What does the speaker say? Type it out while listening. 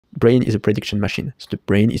brain is a prediction machine. So the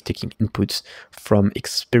brain is taking inputs from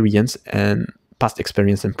experience and past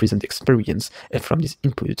experience and present experience, and from these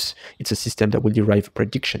inputs, it's a system that will derive a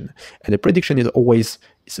prediction. And the prediction is always,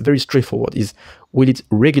 it's very straightforward, is will it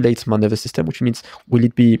regulate my nervous system, which means will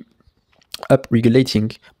it be up regulating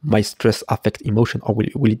my stress affect emotion, or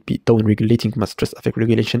will it be down regulating my stress affect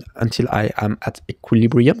regulation until I am at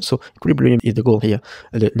equilibrium. So equilibrium is the goal here.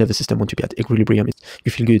 The nervous system wants to be at equilibrium.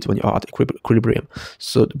 You feel good when you are at equilibrium.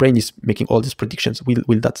 So the brain is making all these predictions.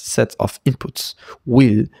 Will that set of inputs,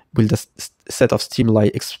 will that set of stimuli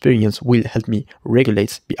experience will help me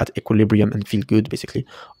regulate, be at equilibrium and feel good basically,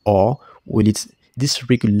 or will it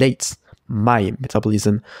dysregulate my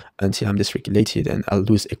metabolism until I'm dysregulated and I'll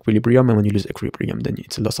lose equilibrium? And when you lose equilibrium, then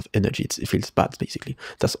it's a loss of energy. It feels bad, basically.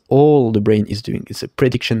 That's all the brain is doing. It's a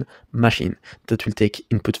prediction machine that will take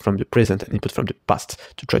input from the present and input from the past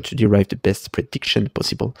to try to derive the best prediction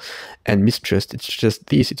possible. And mistrust, it's just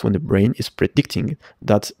this. It's when the brain is predicting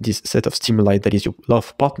that this set of stimuli that is your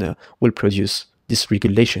love partner will produce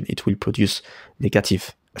dysregulation. It will produce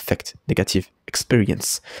negative effect, negative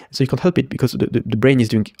experience. So you can't help it because the brain is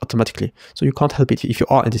doing it automatically. So you can't help it if you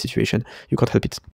are in this situation. You can't help it.